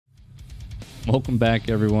Welcome back,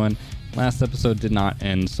 everyone. Last episode did not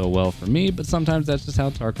end so well for me, but sometimes that's just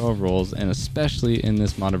how Tarkov rolls, and especially in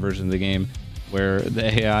this modded version of the game where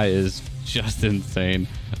the AI is just insane.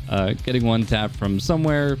 Getting one tap from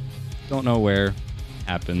somewhere, don't know where,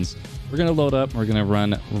 happens. We're going to load up, we're going to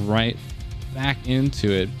run right back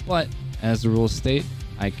into it, but as the rules state,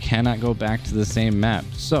 I cannot go back to the same map.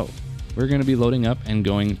 So we're going to be loading up and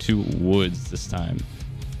going to woods this time.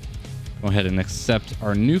 Go ahead and accept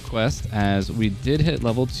our new quest, as we did hit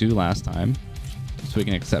level 2 last time. So we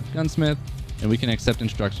can accept gunsmith and we can accept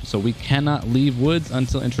introduction. So we cannot leave woods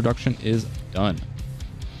until introduction is done.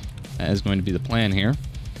 That is going to be the plan here.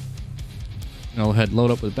 Go ahead,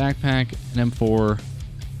 load up with a backpack, an M4,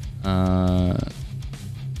 a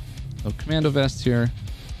commando vest here.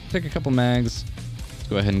 Take a couple mags. Let's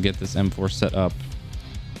go ahead and get this M4 set up.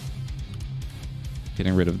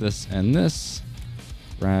 Getting rid of this and this.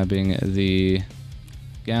 Grabbing the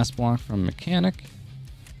gas block from mechanic.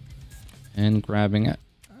 And grabbing it.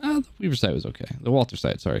 The Weaver sight was okay. The Walter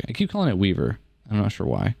sight, sorry. I keep calling it Weaver. I'm not sure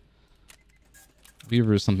why.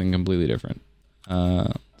 Weaver is something completely different.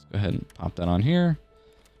 Let's go ahead and pop that on here.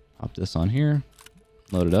 Pop this on here.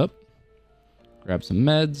 Load it up. Grab some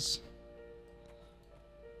meds.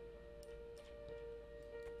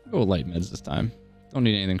 Go with light meds this time. Don't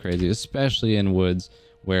need anything crazy, especially in woods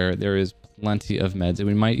where there is plenty of meds, and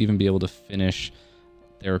we might even be able to finish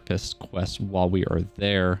therapist quest while we are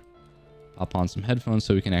there. Pop on some headphones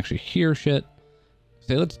so we can actually hear shit.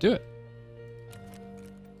 Say, let's do it.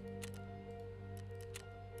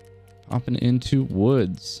 Popping into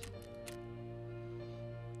woods.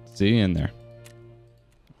 See you in there.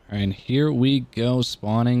 All right, and here we go,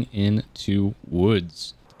 spawning into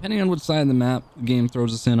woods. Depending on which side of the map the game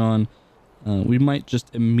throws us in on, we might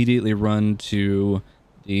just immediately run to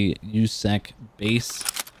the USEC base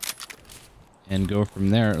and go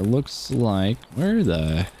from there. It looks like, where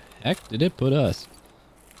the heck did it put us?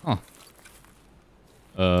 Huh.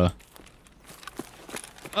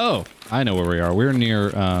 Oh, I know where we are. We're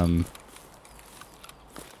near,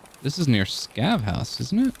 this is near Scav House,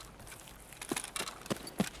 isn't it?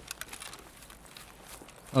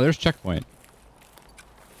 Oh, there's checkpoint.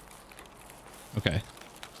 Okay.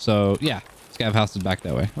 So, yeah, Scav House is back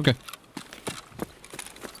that way. Okay.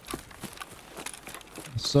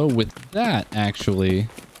 So with that, actually,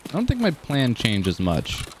 I don't think my plan changes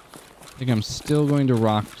much. I think I'm still going to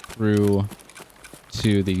rock through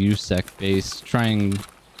to the USEC base, try and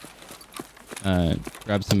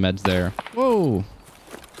grab some meds there. Whoa!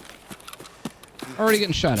 Already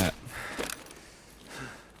getting shot at.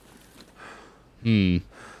 I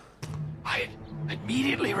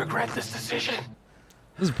immediately regret this decision.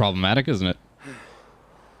 This is problematic, isn't it?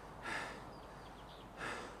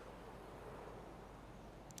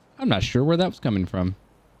 I'm not sure where that was coming from.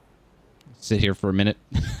 Sit here for a minute.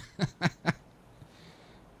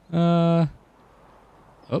 Oh.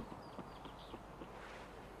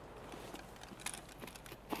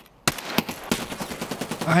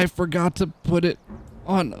 I forgot to put it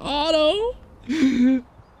on auto. No.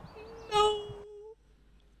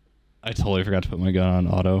 I totally forgot to put my gun on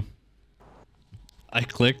auto. I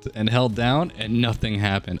clicked and held down and nothing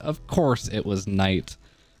happened. Of course it was night.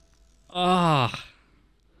 Ah.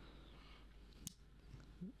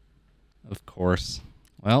 Of course.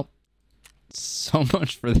 Well, so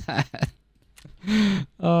much for that.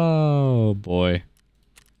 Oh boy.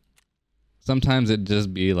 Sometimes it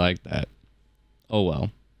just be like that. Oh well.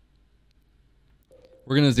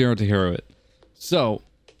 We're gonna 0 to hero it. So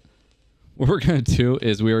what we're gonna do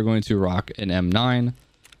is we are going to rock an M9.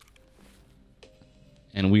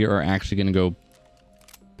 And we are actually gonna go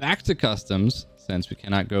back to customs, since we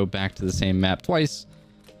cannot go back to the same map twice.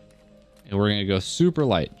 And we're gonna go super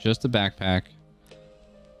light, just a backpack.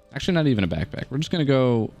 Actually, not even a backpack. We're just gonna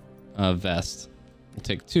go vest. We'll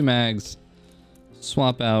take 2 mags,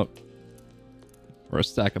 swap out for a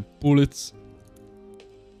stack of bullets.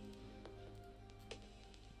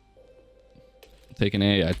 Take an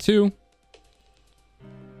AI-2.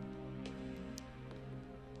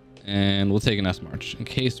 And we'll take an S-March in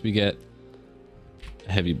case we get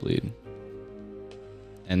a heavy bleed.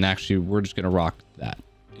 And actually, we're just gonna rock that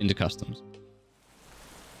into customs.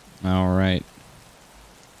 All right.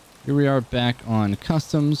 Here we are back on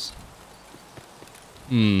customs.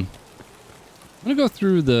 I'm gonna go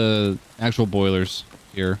through the actual boilers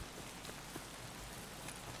here.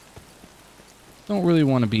 Don't really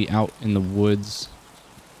want to be out in the woods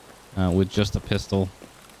with just a pistol.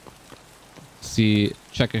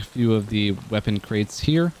 Check a few of the weapon crates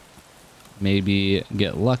here. Maybe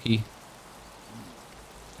get lucky.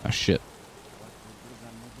 Oh shit.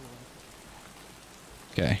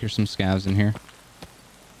 Okay, here's some scavs in here.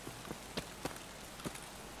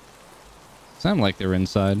 Sound like they're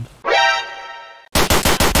inside.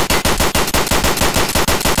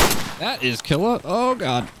 That is killer. Oh,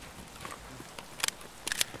 God.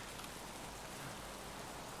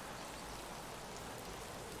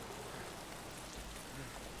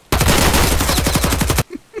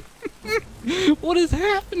 What is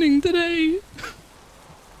happening today?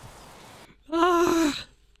 Ah.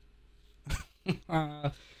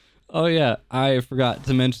 Oh, yeah. I forgot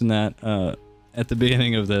to mention that at the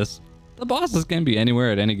beginning of this. The bosses can be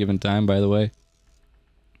anywhere at any given time, by the way.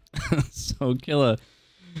 So Killa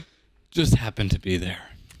just happened to be there.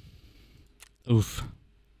 Oof.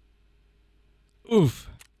 Oof.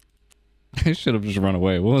 I should have just run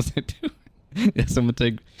away. What was I doing? Yes, I'm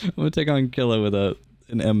gonna take on Killa with an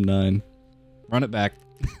M9. Run it back.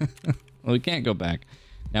 Well, we can't go back.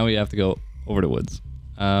 Now we have to go over to woods.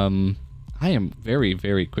 I am very,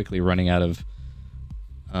 very quickly running out of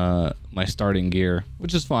my starting gear,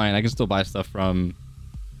 which is fine. I can still buy stuff from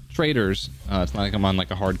traders. It's not like I'm on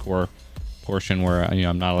like a hardcore portion where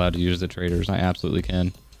I'm not allowed to use the traders. I absolutely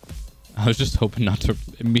can. I was just hoping not to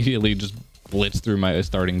immediately just blitz through my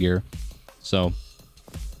starting gear. So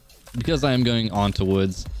because I am going on to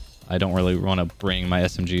woods, I don't really want to bring my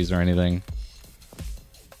SMGs or anything.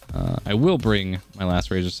 I will bring my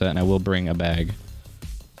last razor set, and I will bring a bag.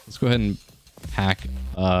 Let's go ahead and pack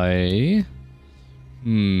a...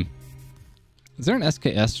 Is there an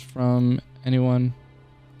SKS from anyone?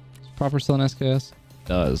 Is Proper still an SKS?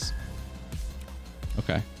 Does.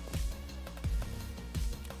 Okay.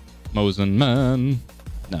 Mosin man.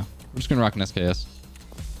 No, we're just gonna rock an SKS.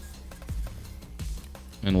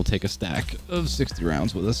 And we'll take a stack of 60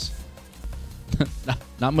 rounds with us.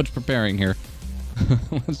 Not much preparing here.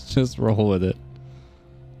 Let's just roll with it.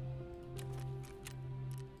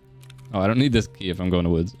 Oh, I don't need this key if I'm going to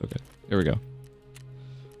woods. Okay, here we go.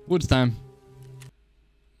 Woods time.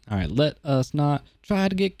 All right, let us not try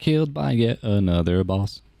to get killed by yet another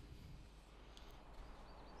boss.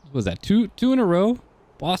 What was that? Two in a row?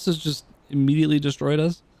 Bosses just immediately destroyed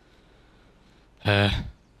us? Oh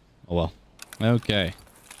well. Okay.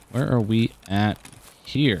 Where are we at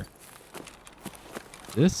here?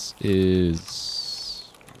 This is...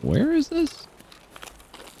 Where is this?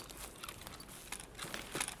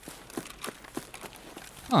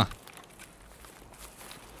 Huh.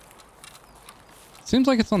 Seems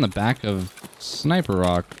like it's on the back of Sniper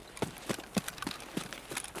Rock.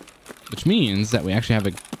 Which means that we actually have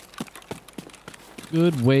a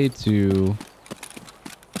good way to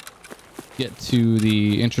get to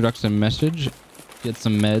the introduction message, get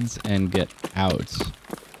some meds, and get out.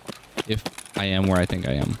 If I am where I think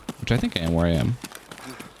I am. Which I think I am where I am.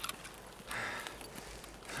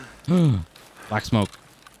 Black smoke.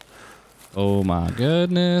 Oh my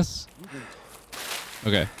goodness.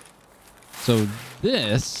 Okay. So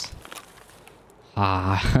this...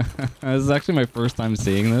 this is actually my first time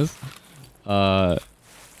seeing this.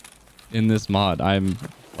 In this mod. I'm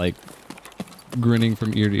like grinning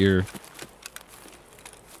from ear to ear.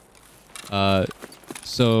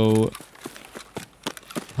 So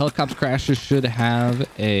helicopter crashes should have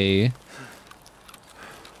a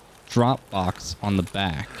drop box on the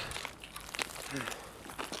back.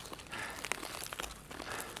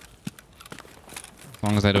 As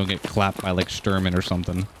long as I don't get clapped by like Sturman or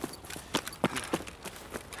something.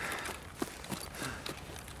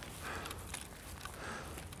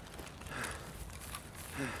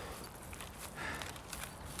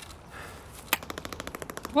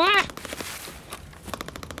 What?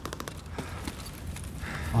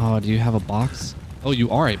 Oh, do you have a box? Oh, you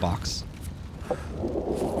are a box.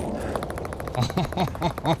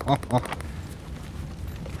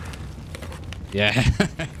 Yeah.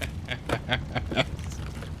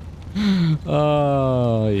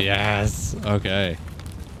 Oh, yes. Okay.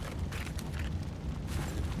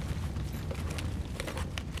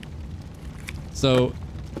 So,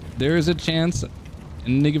 there is a chance in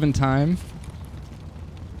any given time...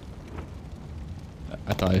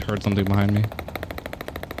 I thought I heard something behind me.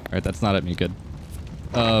 Alright, that's not at me. Good.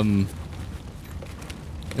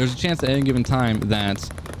 There's a chance at any given time that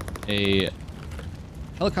a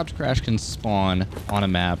helicopter crash can spawn on a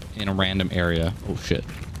map in a random area. Oh, shit.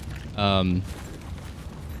 And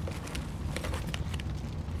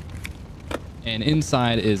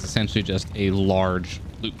inside is essentially just a large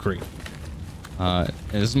loot crate. And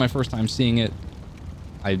this is my first time seeing it.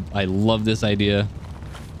 I love this idea.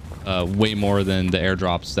 Way more than the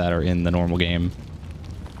airdrops that are in the normal game.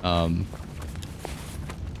 Because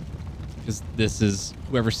this is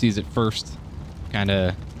whoever sees it first kind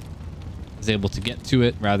of is able to get to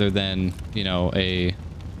it rather than, you know, a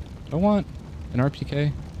Do I want an RPK?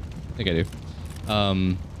 I think I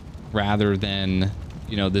do. Rather than,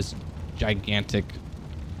 you know, this gigantic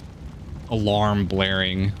alarm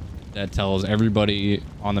blaring that tells everybody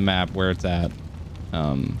on the map where it's at.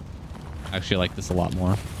 Actually, I like this a lot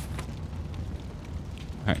more. All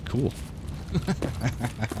right, cool.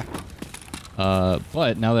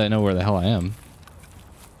 But now that I know where the hell I am.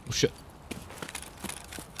 Oh, shit.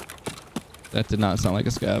 That did not sound like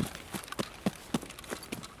a scab.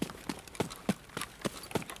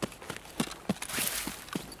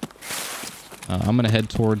 I'm going to head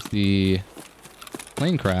towards the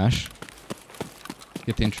plane crash.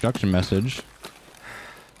 Get the introduction message.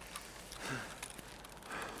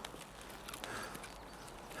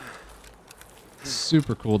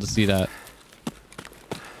 Super cool to see that.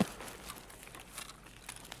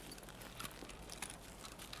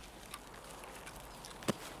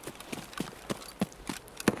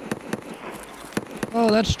 Oh,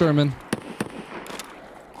 that's Sturman.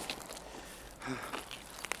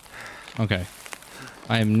 Okay.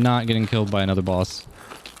 I am not getting killed by another boss.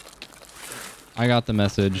 I got the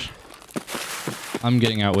message. I'm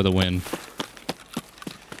getting out with a win.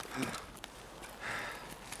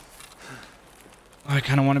 I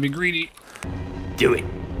kind of want to be greedy. Do it.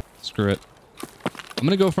 Screw it. I'm going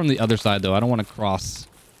to go from the other side, though. I don't want to cross...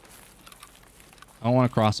 I don't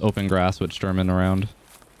want to cross open grass with Sturman around.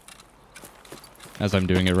 As I'm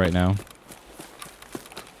doing it right now.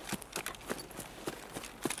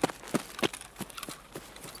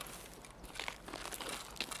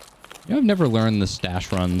 You know, I've never learned the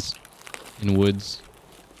stash runs in woods.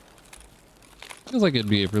 Feels like it'd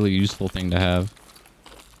be a really useful thing to have.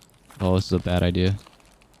 Oh, this is a bad idea.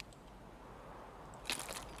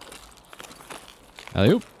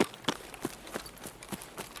 Alley-oop.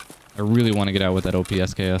 I really want to get out with that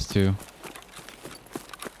OPSKS too.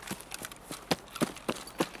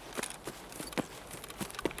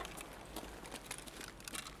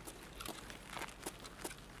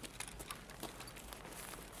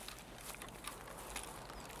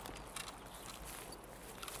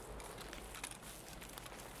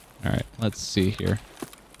 All right, let's see here.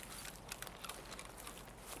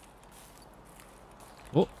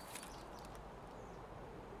 Oh.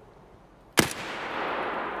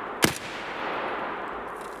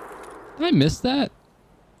 Did I miss that?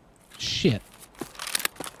 Shit.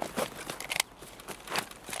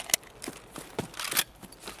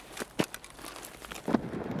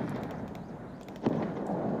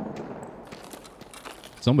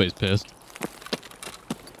 Somebody's pissed.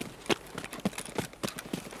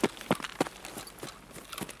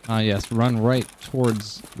 Yes, run right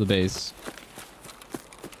towards the base.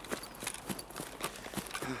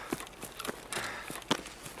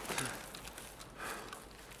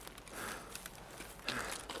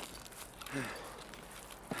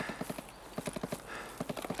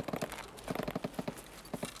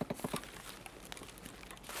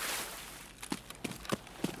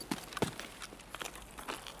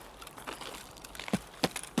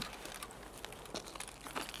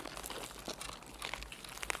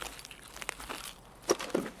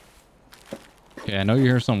 Okay, I know you're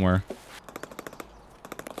here somewhere.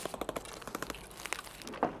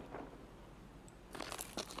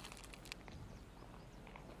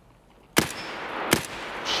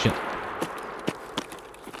 Shit.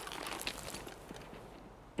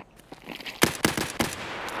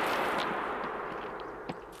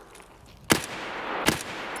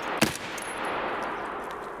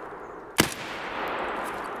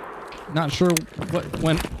 Not sure what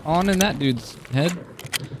went on in that dude's head.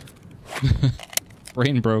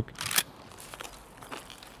 Brain broke.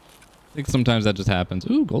 I think sometimes that just happens.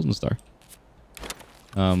 Ooh, golden star.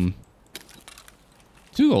 2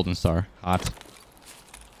 golden star. Hot.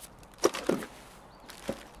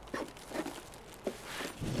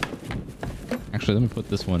 Actually, let me put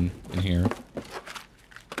this one in here.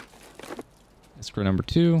 Escrow number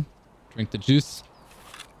 2. Drink the juice.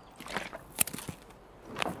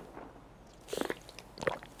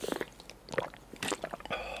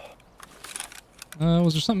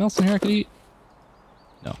 Was there something else in here I could eat?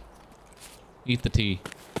 No. Eat the tea.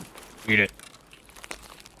 Eat it.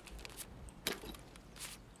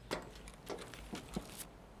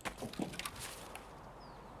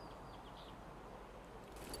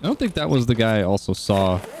 I don't think that was the guy I also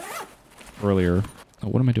saw earlier. Oh,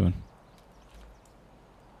 what am I doing?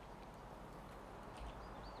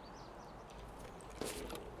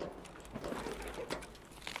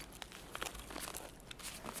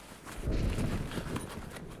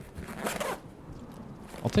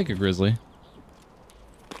 I'll take a grizzly.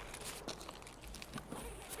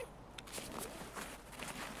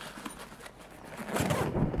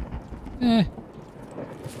 Eh.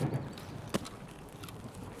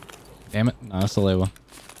 Damn it. No, it's a lewa.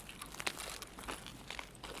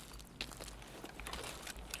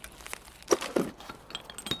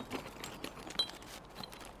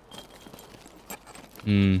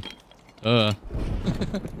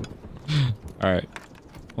 Alright.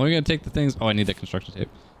 Well, we're gonna take the things. Oh, I need that construction tape.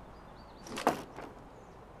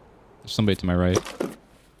 There's somebody to my right.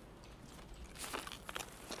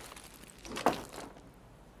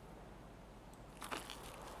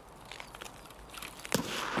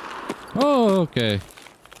 Oh, okay.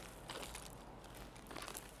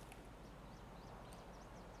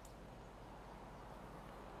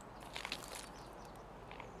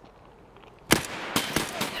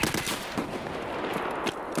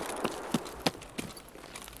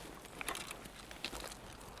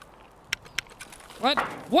 What?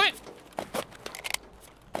 What?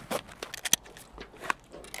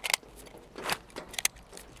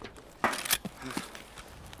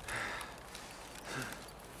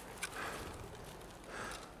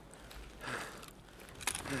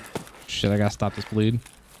 Shit, I gotta stop this bleed.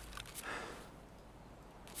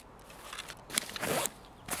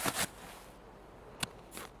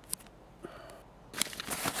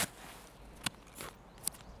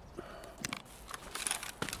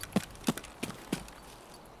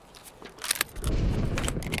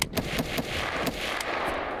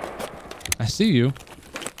 I see you.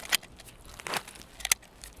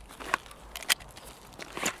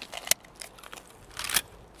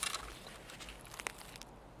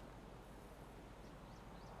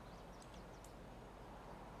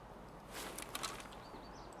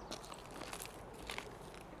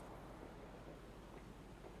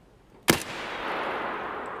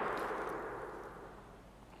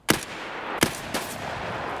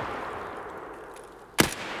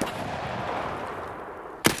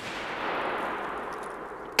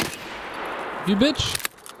 You bitch.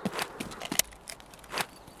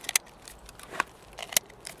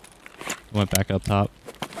 Went back up top.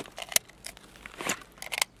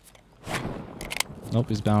 Nope,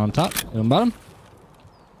 he's down on top. On bottom.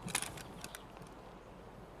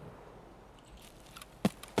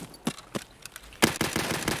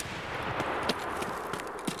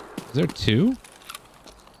 Is there two?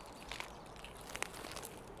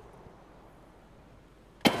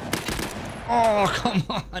 Oh, come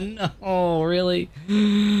on. No, really?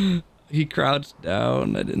 He crouched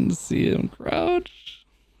down. I didn't see him crouch.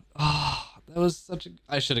 Oh, that was such a...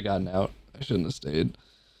 I should have gotten out. I shouldn't have stayed.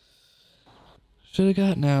 Should have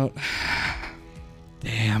gotten out.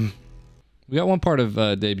 Damn. We got one part of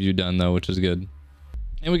debut done, though, which is good.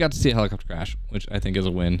 And we got to see a helicopter crash, which I think is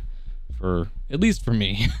a win. For at least for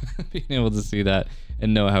me. Being able to see that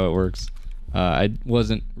and know how it works. I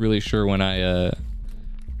wasn't really sure when I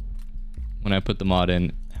put the mod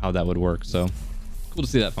in how that would work, so cool to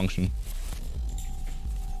see that function.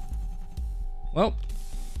 Well,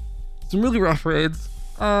 some really rough raids.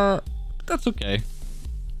 That's okay.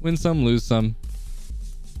 Win some, lose some.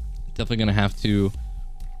 Definitely gonna have to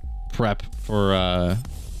prep for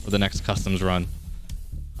the next customs run.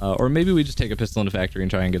 Or maybe we just take a pistol into factory and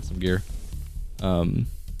try and get some gear.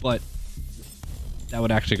 But that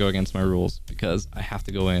would actually go against my rules because I have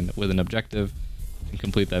to go in with an objective and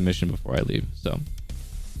complete that mission before I leave. So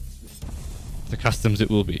the customs it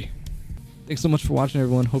will be. Thanks so much for watching,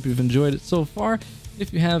 everyone. Hope you've enjoyed it so far.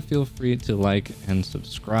 If you have, feel free to like and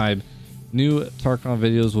subscribe. New Tarkov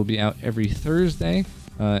videos will be out every Thursday.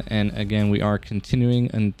 And again, we are continuing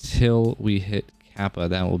until we hit Kappa.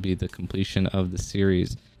 That will be the completion of the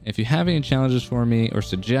series. If you have any challenges for me or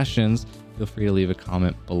suggestions, feel free to leave a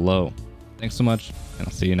comment below. Thanks so much, and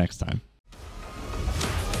I'll see you next time.